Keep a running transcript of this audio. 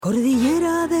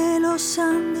Cordillera de los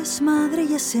Andes, madre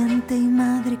yacente y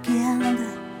madre que anda,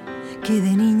 que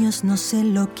de niños nos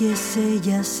enloquece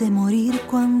y hace morir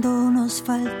cuando nos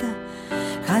falta.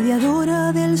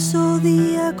 Jadeadora del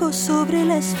zodíaco sobre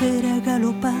la esfera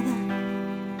galopada,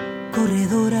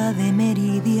 corredora de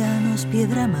meridianos,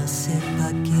 piedra más cepa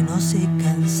que no se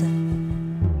cansa.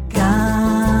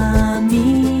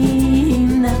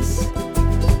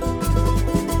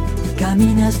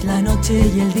 Caminas la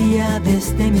noche y el día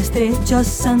desde mi estrecho a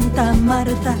Santa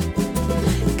Marta.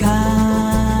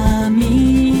 Caminas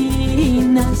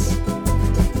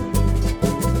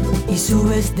y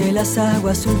subes de las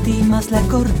aguas últimas la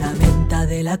cornamenta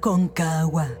de la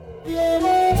Concagua.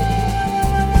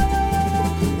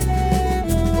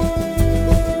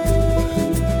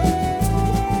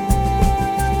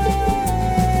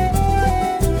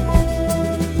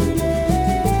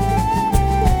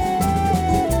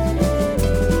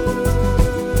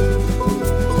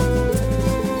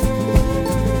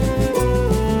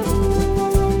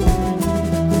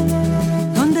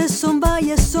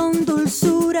 Son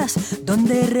dulzuras,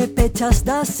 donde repechas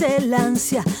das el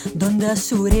ansia, donde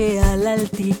azurea el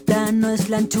altiplano es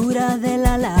la anchura de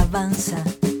la alabanza.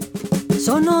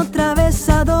 Son otra vez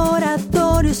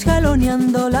adoratorios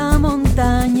jaloneando la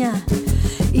montaña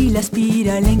y la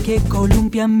espiral en que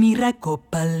columpia mirra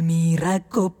copa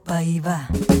y va.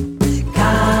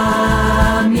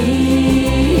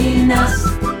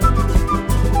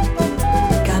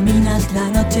 Caminas la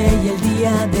noche y el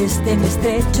día desde mi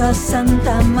estrecho a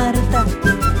Santa Marta.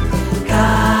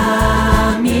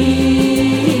 Caminas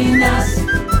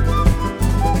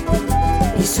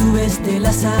y subes de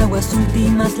las aguas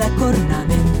últimas la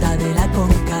cornamenta de la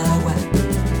Concagua.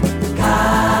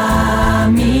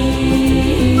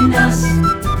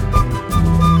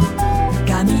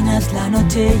 Caminas la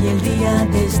noche y el día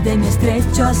desde mi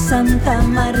estrecho a Santa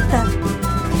Marta.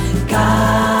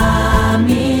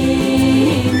 Caminas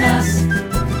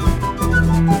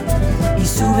y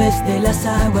subes de las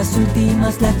aguas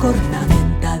últimas la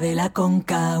cornamenta de la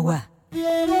Concagua.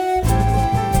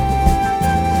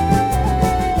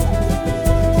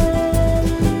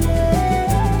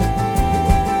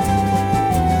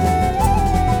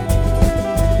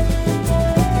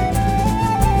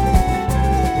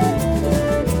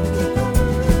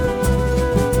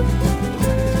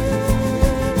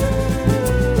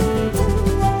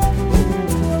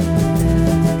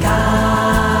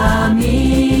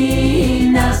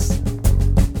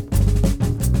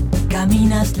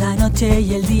 Caminas la noche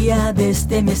y el día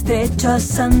desde mi estrecho a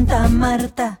Santa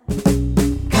Marta.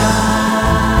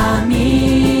 Caminas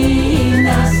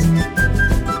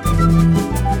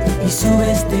y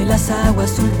subes de las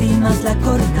aguas últimas la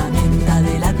cornamenta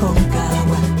de la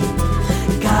Concagua.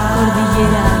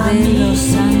 Cordillera de los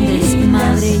Andes,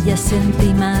 madre yacente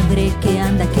y madre que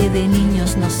anda, que de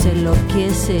niños nos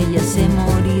enloquece y hace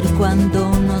morir cuando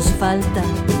nos falta.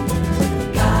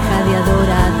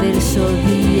 Jadeadora del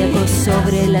zodíaco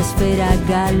sobre la esfera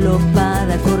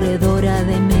galopada, corredora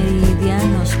de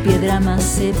meridianos, piedra más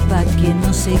cepa que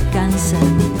no se cansa.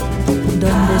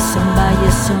 Donde son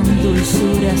valles son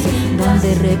dulzuras,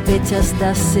 donde repechas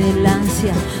das el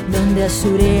ansia, donde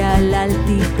azurea el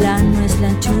altiplano es la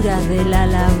anchura de la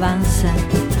alabanza.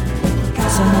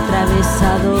 Son otra vez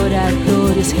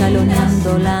adoratorios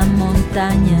jaloneando la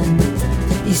montaña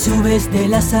y subes de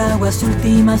las aguas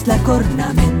últimas la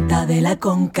cornamenta de la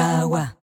Concagua.